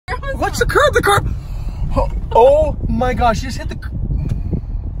What's the curb? The curb! Oh my gosh, you just hit the...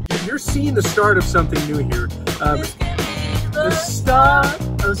 You're seeing the start of something new here. The start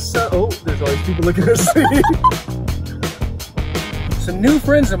of oh, there's all these people looking at us. Some new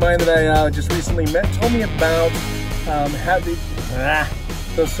friends of mine that I just recently met told me about having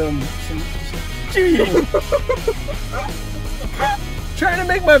trying to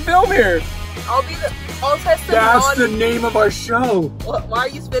make my film here. I'll test the That's the name of our show. Why are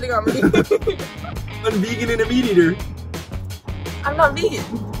you spitting on me? One vegan and a meat eater. I'm not vegan.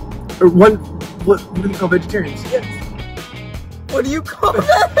 Or what do we call vegetarians? Yes. What do you call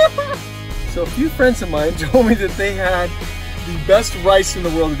that? So a few friends of mine told me that they had the best rice in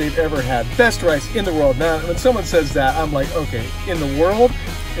the world that they've ever had. Best rice in the world. Now, when someone says that, I'm like, okay, in the world?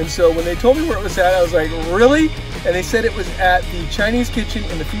 And so when they told me where it was at, I was like, really? And they said it was at the Chinese Kitchen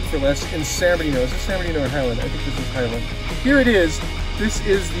in the Food for Less in San Bernardino. Is this San Bernardino or Highland? I think this is Highland. Here it is. This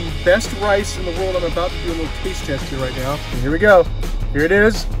is the best rice in the world. I'm about to do a little taste test here right now. And here we go. Here it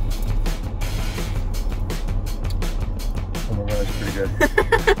is. Oh my god, it's pretty good.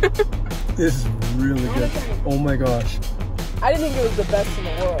 This is really good. Oh my gosh. I didn't think it was the best in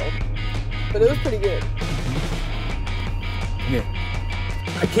the world, but it was pretty good. Yeah.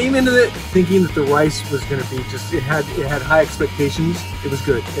 I came into it thinking that the rice was going to be just, it had high expectations. It was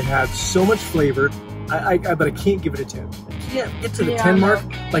good. It had so much flavor. But I can't give it a 10. I can't get to the 10 mark.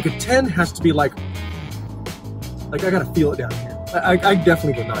 Like a 10 has to be like I gotta feel it down here. I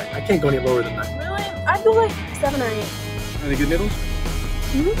definitely go 9. I can't go any lower than 9. Really? I'd go like 7 or 8. Are they good noodles?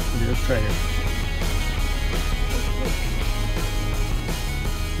 Mm-hmm. Okay, let's try here.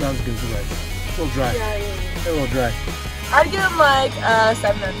 Not as good as the rice. A little dry. Yeah. A little dry. I'd give them like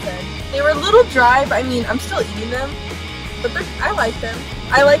 7 out of 10. They were a little dry, but I mean, I'm still eating them. But I like them.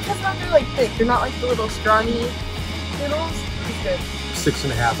 I like because they're like thick. They're not like the little scrawny noodles. It's good.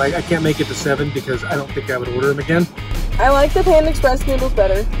 6.5. I can't make it to 7 because I don't think I would order them again. I like the Panda Express noodles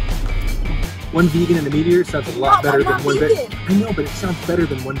better. One vegan and a meat eater sounds a lot better than one vegan. I know, but it sounds better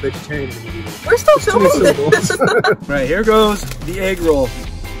than one vegetarian and a meat eater. We're still filming this. Right, here goes the egg roll.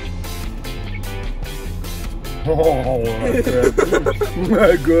 Oh, that's good. It's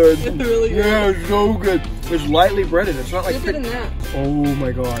really good. Yeah, it's so good. It's lightly breaded. It's not like thick. In that. Oh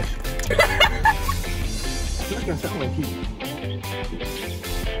my gosh. I feel like I sound like you.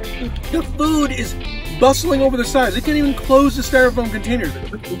 The food is bustling over the sides. They can't even close the styrofoam containers.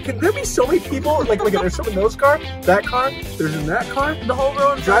 Can there be so many people? Like there's some in those cars, that car, there's in that car. The whole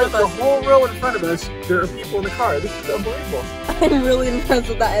row in front of us. The whole row in front of us, there are people in the car. This is unbelievable. I'm really impressed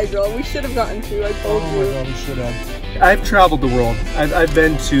with that egg roll. We should have gotten 2, I told you. Oh my god, we should have. I've traveled the world. I've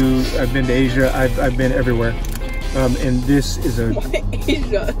been to Asia. I've been everywhere. And this is a... Why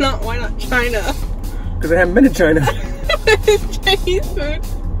Asia? Why not China? Because I haven't been to China. It's Chinese food.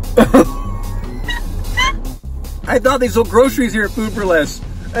 I thought they sold groceries here at Food for Less.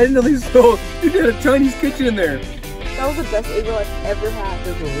 I didn't know they had a Chinese kitchen in there. That was the best egg roll I've ever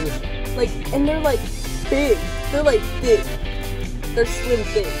had. Like, and they're like big. They're like thick. They're slim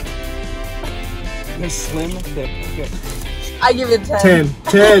thick. They're slim thick. Okay. I give it 10.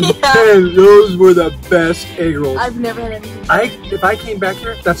 10. Yeah. 10. Those were the best egg rolls. I've never had anything. If I came back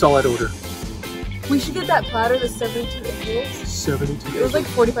here, that's all I'd order. We should get that platter, the 72 egg rolls. 72 egg rolls. It was like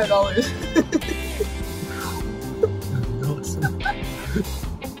 $45. No, it's not.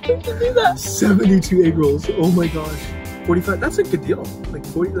 Can do that. 72 egg rolls. Oh my gosh. 45. That's a good deal. Like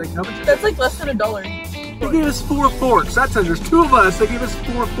 40. Like how much? That's like less than $1. They gave us 4 forks. That's there's 2 of us. They gave us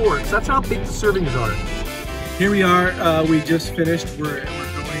 4 forks. That's how big the servings are. Here we are. We just finished. We're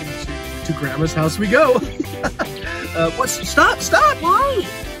going to Grandma's house. We go. Stop! Why?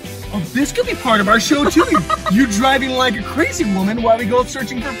 Oh, this could be part of our show too. You driving like a crazy woman while we go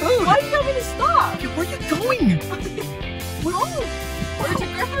searching for food. Why do you want me to stop? Okay, where are you going? We're home. We're to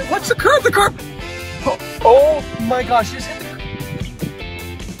Grandma's. What's the curb? The curb. Oh my gosh! You just hit the.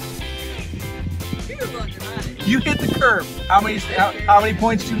 You hit the curb. How many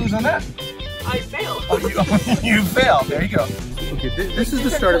points did you lose on that? I failed. Oh, you failed. There you go. Okay, this is the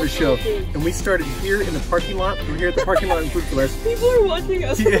start of a show, and we started here in the parking lot. We're here at the parking lot in Food for Less. People are watching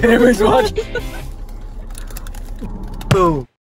us. Yeah, everyone's watching. Boom.